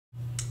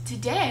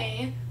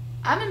Today,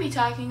 I'm going to be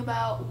talking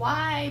about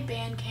why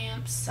band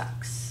camp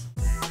sucks.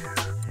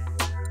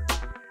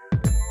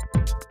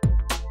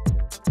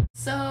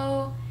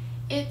 So,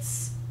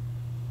 it's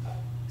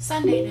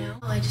Sunday now.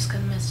 Oh, I just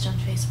got a message on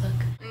Facebook.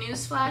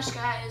 Newsflash,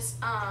 guys,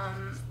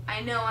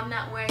 I know I'm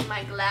not wearing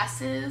my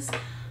glasses.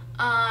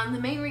 The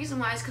main reason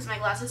why is because my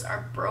glasses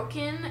are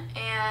broken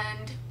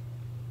and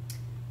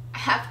I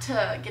have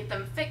to get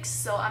them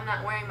fixed, so I'm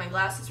not wearing my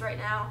glasses right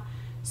now.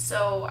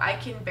 So I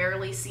can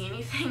barely see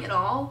anything at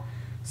all.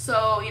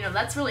 So, you know,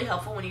 that's really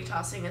helpful when you're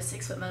tossing a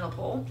 6-foot metal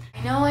pole.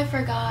 I know I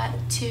forgot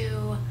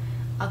to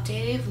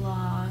update a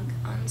vlog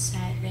on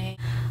Saturday.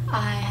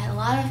 I had a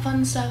lot of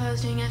fun stuff I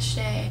was doing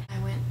yesterday.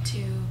 I went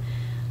to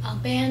a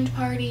band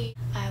party.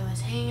 I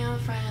was hanging out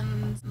with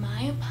friends.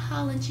 My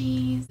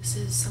apologies. This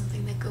is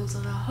something that goes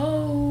on a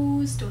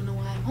hose. Don't know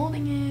why I'm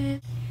holding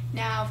it.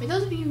 Now, for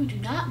those of you who do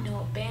not know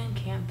what band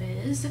camp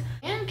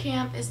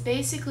is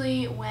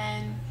basically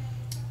when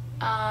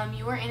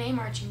you are in a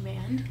marching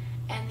band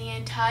and the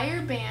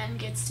entire band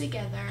gets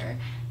together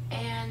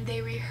and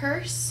they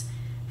rehearse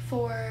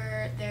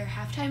for their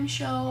halftime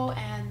show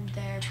and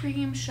their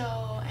pregame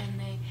show and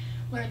they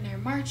learn their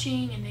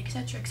marching and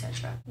etc,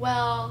 etc.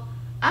 Well,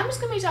 I'm just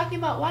going to be talking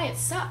about why it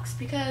sucks,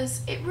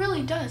 because it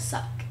really does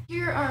suck.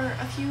 Here are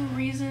a few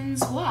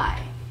reasons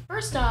why.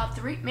 First off,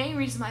 the main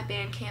reason why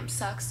band camp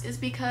sucks is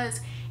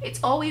because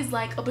it's always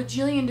like a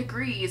bajillion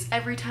degrees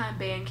every time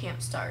band camp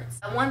starts.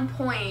 At one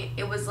point,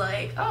 it was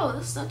like, oh,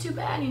 this is not too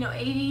bad, you know,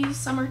 80s,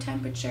 summer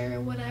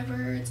temperature,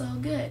 whatever, it's all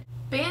good.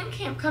 Band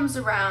camp comes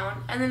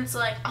around, and then it's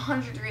like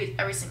 100 degrees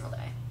every single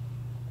day.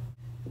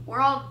 We're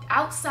all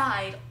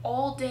outside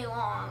all day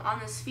long on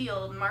this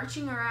field,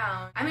 marching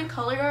around. I'm in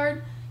color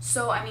guard,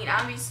 so I mean,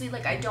 obviously,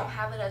 like, I don't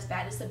have it as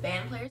bad as the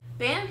band players.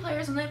 Band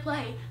players, when they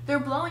play, they're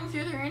blowing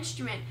through their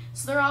instrument,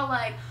 so they're all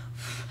like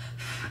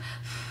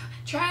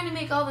trying to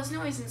make all this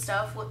noise and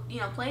stuff with,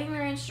 you know, playing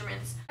their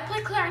instruments. I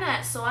play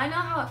clarinet, so I know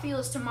how it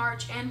feels to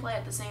march and play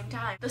at the same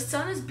time. The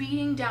sun is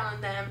beating down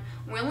on them.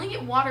 We only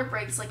get water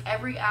breaks like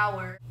every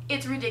hour.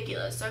 It's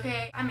ridiculous,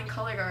 okay? I'm in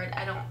color guard.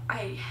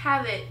 I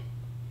have it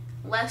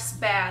less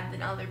bad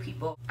than other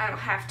people. I don't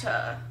have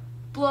to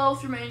blow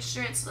through my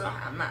instruments, so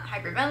I'm not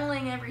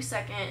hyperventilating every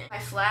second. My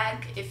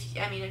flag,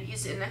 I've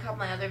used it in a couple of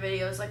my other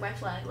videos, like my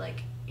flag,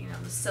 like, you know,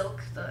 the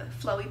silk, the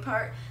flowy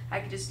part, I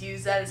could just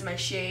use that as my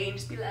shade and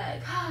just be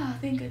like, ah,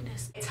 thank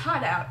goodness. It's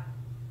hot out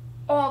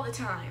all the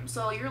time,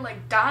 so you're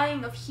like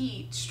dying of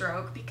heat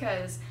stroke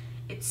because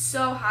it's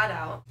so hot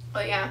out.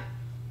 But yeah,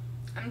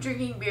 I'm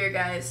drinking beer,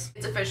 guys.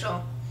 It's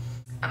official.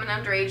 I'm an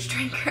underage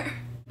drinker.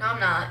 No, I'm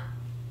not.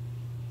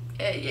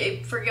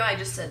 Forget what I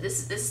just said.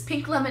 This is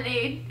pink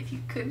lemonade, if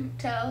you couldn't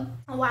tell.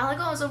 A while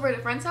ago, I was over at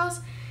a friend's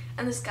house,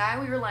 and this guy,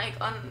 we were like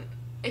on,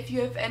 if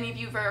any of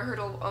you have ever heard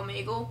of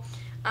Omegle,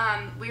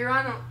 we were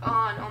on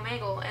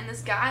Omegle, and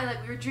this guy,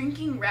 like, we were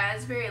drinking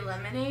raspberry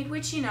lemonade,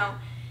 which, you know,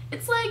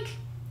 it's like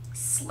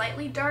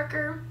slightly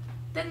darker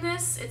than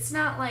this. It's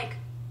not like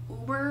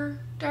uber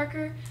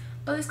darker,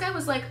 but this guy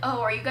was like,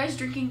 oh, are you guys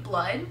drinking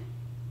blood?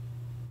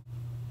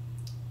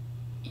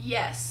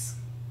 Yes,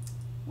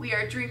 we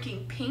are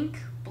drinking pink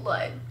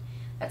blood.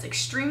 That's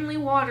extremely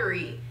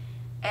watery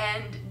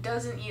and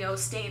doesn't, you know,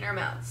 stain our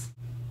mouths.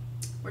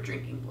 We're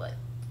drinking blood.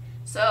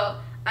 So,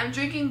 I'm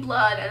drinking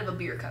blood out of a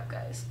beer cup,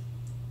 guys.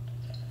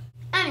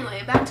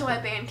 Anyway, back to why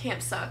band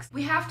camp sucks.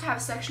 We have to have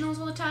sectionals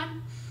all the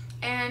time,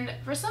 and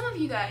for some of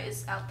you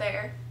guys out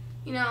there,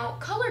 you know,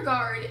 color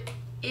guard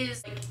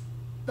is like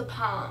the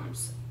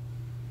Palms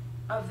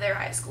of their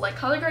high school. Like,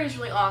 color guard is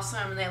really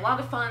awesome, and they have a lot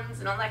of funds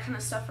and all that kind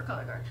of stuff for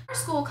color guard. Our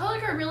school, color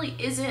guard really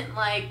isn't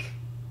like,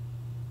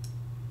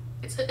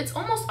 it's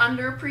almost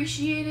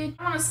underappreciated.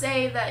 I want to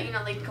say that, you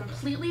know, they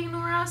completely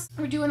ignore us.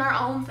 We're doing our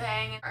own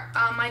thing.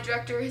 My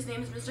director, his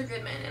name is Mr.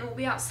 Goodman, and we'll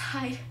be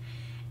outside,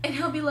 and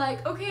he'll be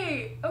like,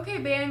 okay,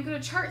 band, go to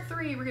chart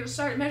 3. We're gonna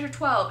start at measure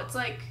 12. It's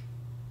like,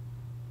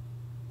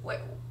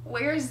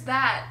 where's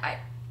that? I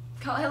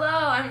call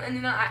hello, and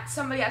you know,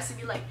 somebody has to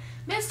be like,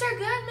 Mr.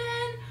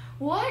 Goodman,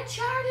 what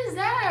chart is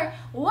that?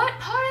 Or what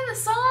part of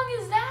the song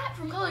is that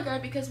from color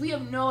guard? Because we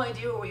have no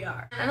idea where we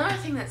are. Another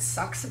thing that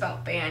sucks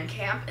about band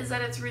camp is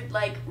that it's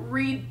like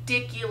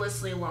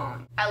ridiculously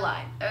long. I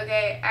lied,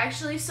 okay?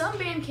 Actually, some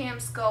band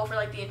camps go for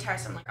like the entire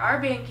summer. Like,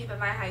 our band camp at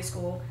my high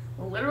school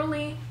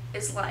literally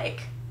is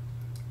like,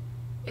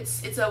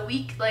 it's a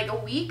week,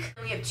 and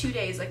we have 2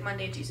 days, like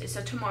Monday and Tuesday.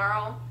 So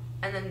tomorrow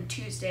and then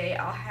Tuesday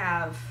I'll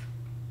have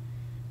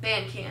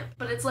band camp,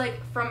 but it's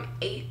like from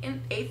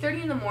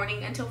 8:30 in the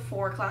morning until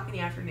 4 o'clock in the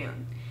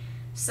afternoon.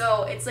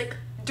 So it's like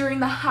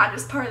during the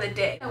hottest part of the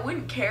day. I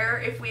wouldn't care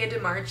if we had to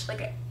march like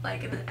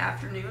in the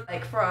afternoon,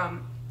 like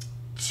from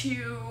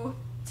 2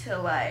 to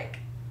like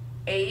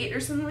 8 or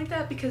something like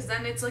that, because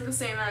then it's like the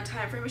same amount of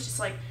time frame. It's just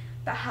like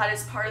the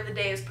hottest part of the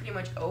day is pretty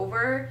much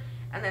over,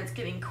 and then it's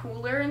getting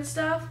cooler and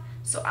stuff.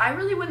 So I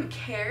really wouldn't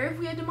care if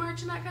we had to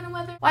march in that kind of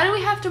weather. Why do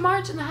we have to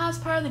march in the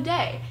hottest part of the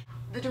day?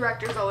 The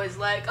director's always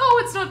like,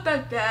 oh, it's not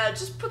that bad,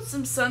 just put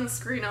some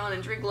sunscreen on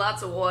and drink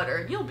lots of water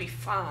and you'll be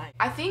fine.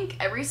 I think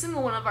every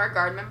single one of our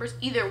guard members,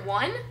 either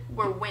one,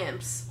 were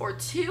wimps, or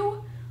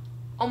two,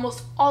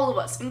 almost all of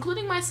us,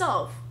 including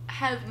myself,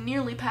 have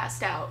nearly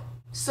passed out.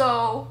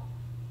 So,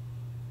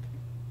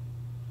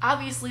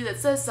 obviously that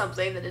says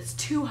something, that it's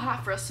too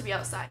hot for us to be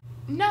outside.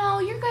 No,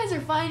 you guys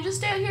are fine, just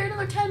stay out here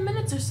another 10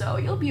 minutes or so,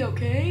 you'll be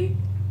okay.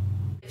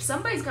 If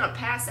somebody's gonna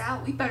pass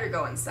out, we better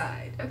go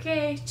inside,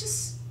 okay?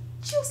 Just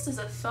as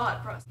a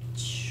thought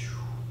process.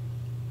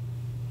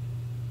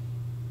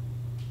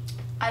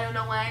 I don't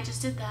know why I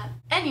just did that.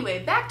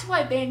 Anyway, back to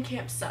why band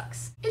camp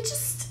sucks. It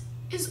just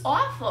is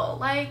awful.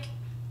 Like,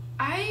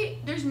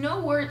 there's no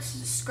words to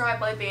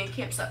describe why band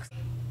camp sucks.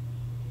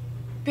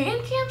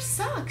 Band camp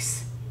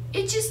sucks.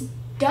 It just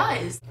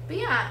does. But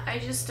yeah, I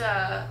just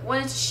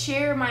wanted to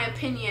share my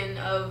opinion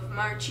of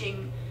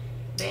marching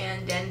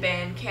band and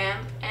band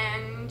camp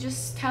and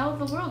just tell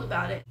the world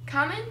about it.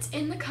 Comment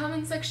in the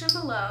comment section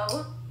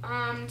below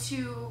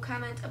to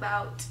comment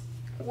about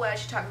what I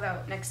should talk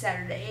about next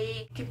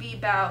Saturday. It could be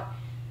about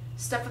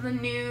stuff in the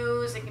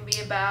news, it can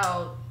be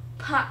about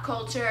pop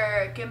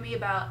culture, it can be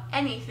about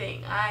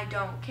anything. I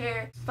don't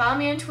care. Follow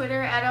me on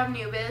Twitter at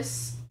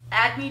Aubnubis.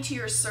 Add me to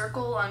your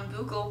circle on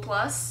Google+,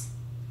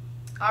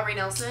 Aubry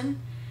Nelson.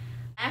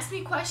 Ask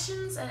me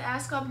questions at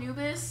Ask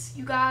Aubnubis.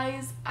 You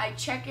guys, I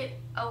check it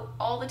out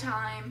all the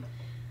time.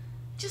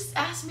 Just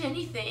ask me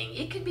anything.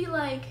 It could be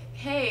like,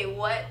 hey,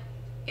 what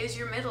is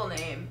your middle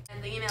name?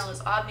 And the email is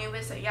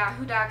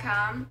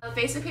aubnubis@yahoo.com. The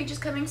Facebook page is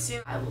coming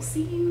soon. I will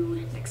see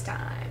you next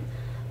time.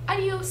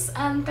 Adios,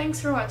 and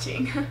thanks for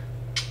watching.